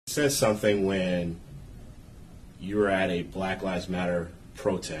Says something when you're at a Black Lives Matter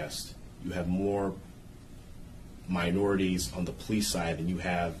protest. You have more minorities on the police side than you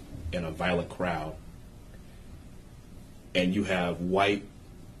have in a violent crowd. And you have white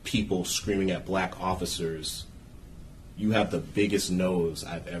people screaming at black officers. You have the biggest nose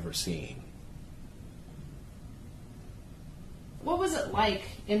I've ever seen. What was it like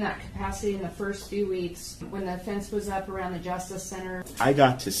in that capacity in the first few weeks when the fence was up around the Justice Center? I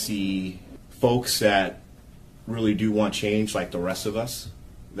got to see folks that really do want change, like the rest of us,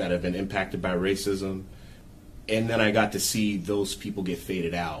 that have been impacted by racism. And then I got to see those people get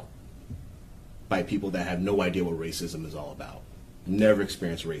faded out by people that have no idea what racism is all about, never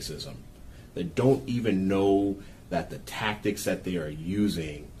experienced racism, that don't even know that the tactics that they are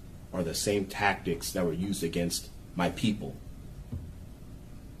using are the same tactics that were used against my people.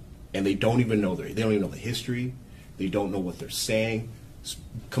 And they don't even know they don't even know the history. They don't know what they're saying.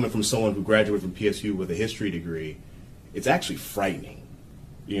 Coming from someone who graduated from PSU with a history degree, it's actually frightening.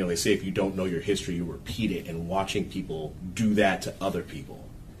 You know, they say if you don't know your history, you repeat it, and watching people do that to other people.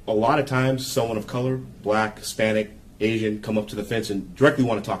 A lot of times, someone of color, black, Hispanic, Asian, come up to the fence and directly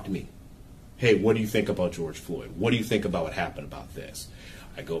want to talk to me. Hey, what do you think about George Floyd? What do you think about what happened about this?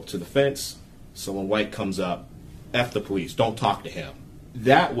 I go up to the fence, someone white comes up, F the police, don't talk to him.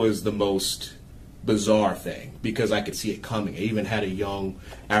 That was the most bizarre thing because I could see it coming. I even had a young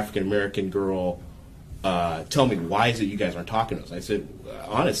African-American girl tell me, why is it you guys aren't talking to us? I said,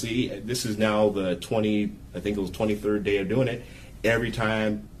 honestly, this is now the 23rd day of doing it. Every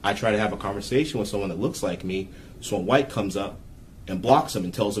time I try to have a conversation with someone that looks like me, someone white comes up and blocks them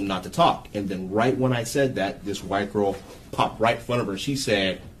and tells them not to talk. And then right when I said that, this white girl popped right in front of her and she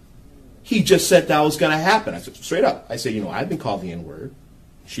said, he just said that was going to happen. I said, straight up. I said, I've been called the N-word.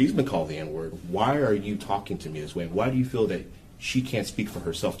 She's been called the N-word. Why are you talking to me this way? Why do you feel that she can't speak for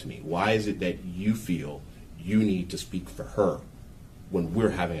herself to me? Why is it that you feel you need to speak for her when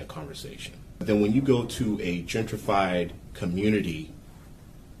we're having a conversation? Then when you go to a gentrified community,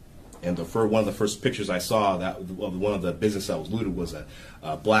 and one of the first pictures I saw one of the business that was looted was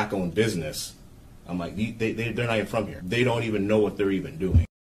a black-owned business, I'm like, they're not even from here. They don't even know what they're even doing.